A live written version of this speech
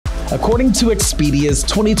According to Expedia's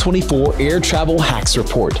 2024 Air Travel Hacks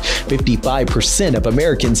Report, 55% of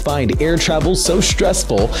Americans find air travel so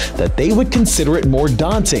stressful that they would consider it more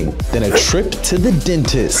daunting than a trip to the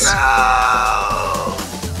dentist.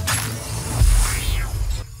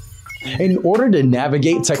 In order to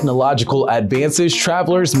navigate technological advances,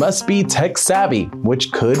 travelers must be tech-savvy,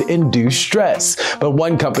 which could induce stress. But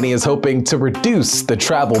one company is hoping to reduce the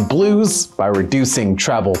travel blues by reducing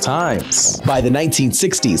travel times. By the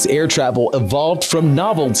 1960s, air travel evolved from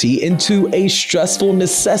novelty into a stressful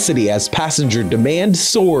necessity as passenger demand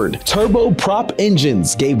soared. Turboprop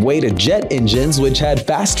engines gave way to jet engines, which had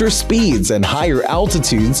faster speeds and higher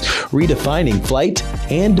altitudes, redefining flight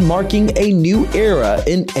and marking a new era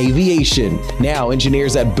in aviation. Now,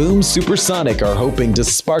 engineers at Boom Supersonic are hoping to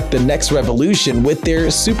spark the next revolution with their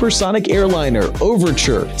supersonic airliner,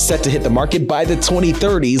 Overture, set to hit the market by the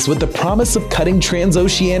 2030s with the promise of cutting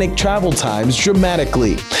transoceanic travel times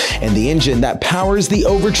dramatically. And the engine that powers the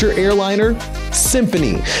Overture airliner?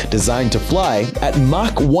 Symphony, designed to fly at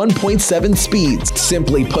Mach 1.7 speeds.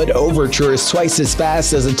 Simply put, Overture is twice as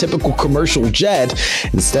fast as a typical commercial jet.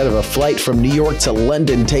 Instead of a flight from New York to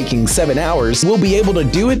London taking 7 hours, we'll be able to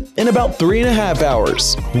do it in about 3.5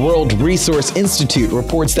 hours. World Resource Institute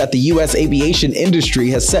reports that the U.S. aviation industry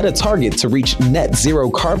has set a target to reach net zero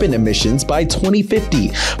carbon emissions by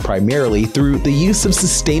 2050, primarily through the use of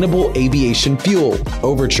sustainable aviation fuel.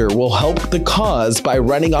 Overture will help the cause by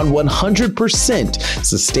running on 100%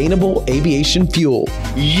 sustainable aviation fuel.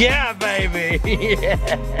 Yeah, baby! Yeah.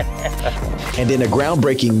 And in a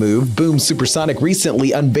groundbreaking move, Boom Supersonic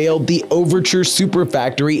recently unveiled the Overture Super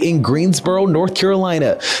Factory in Greensboro, North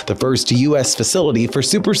Carolina, the first U.S. facility for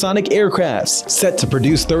supersonic aircrafts. Set to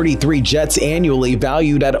produce 33 jets annually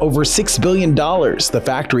valued at over $6 billion, the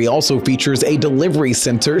factory also features a delivery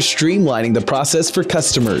center streamlining the process for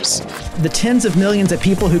customers. The tens of millions of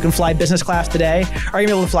people who can fly business class today are going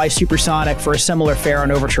to be able to fly supersonic for a similar fare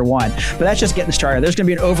on Overture 1. But that's just getting started. There's going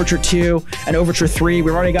to be an Overture 2, an Overture 3.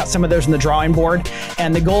 We've already got some of those in the drawing board.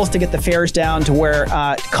 And the goal is to get the fares down to where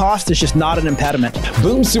cost is just not an impediment.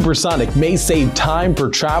 Boom Supersonic may save time for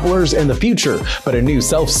travelers in the future, but a new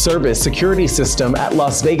self-service security system at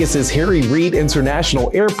Las Vegas's Harry Reid International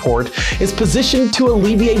Airport is positioned to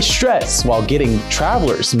alleviate stress while getting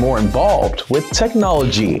travelers more involved with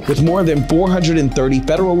technology. With more than 430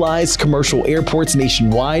 federalized commercial airports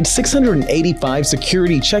nationwide, 685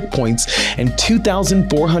 security checkpoints, and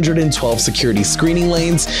 2,412 security screening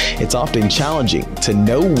lanes, it's often challenging to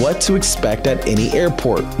know what to expect at any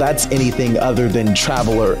airport. That's anything other than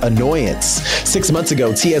traveler annoyance. 6 months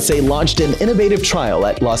ago, TSA launched an innovative trial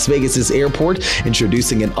at Las Vegas's airport,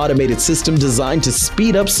 introducing an automated system designed to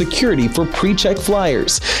speed up security for pre-check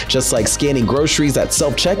flyers. Just like scanning groceries at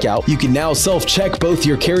self-checkout, you can now self-check both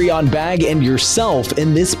your carry-on bag and yourself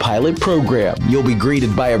in this pilot program. You'll be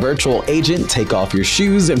greeted by a virtual agent, take off your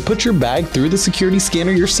shoes, and put your bag through the security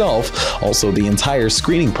scanner yourself. Also, the entire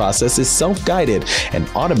screening process is self-guided and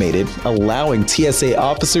automated, allowing TSA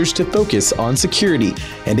officers to focus on security.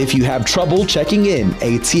 And if you have trouble checking in,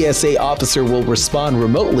 a TSA officer will respond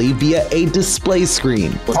remotely via a display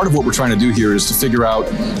screen. Part of what we're trying to do here is to figure out,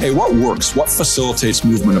 hey, what works, what facilitates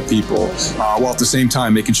movement of people, while at the same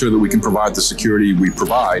time making sure that we can provide the security we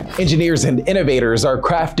provide. Engineers and innovators are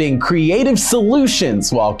crafting creative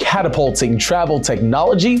solutions while catapulting travel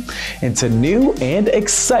technology into new and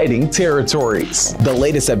exciting territories. The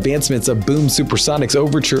latest advancements of Boom Supersonic's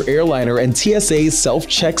Overture airliner and TSA's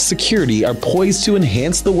self-check security are poised to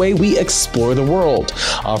enhance the way we explore the world,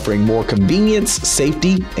 offering more convenience,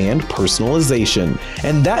 safety, and personalization.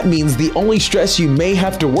 And that means the only stress you may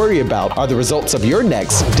have to worry about are the results of your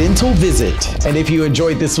next dental visit. And if you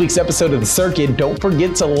enjoyed this week's episode of The Circuit, don't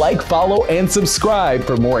forget to like, follow, and subscribe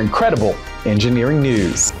for more incredible engineering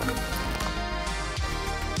news.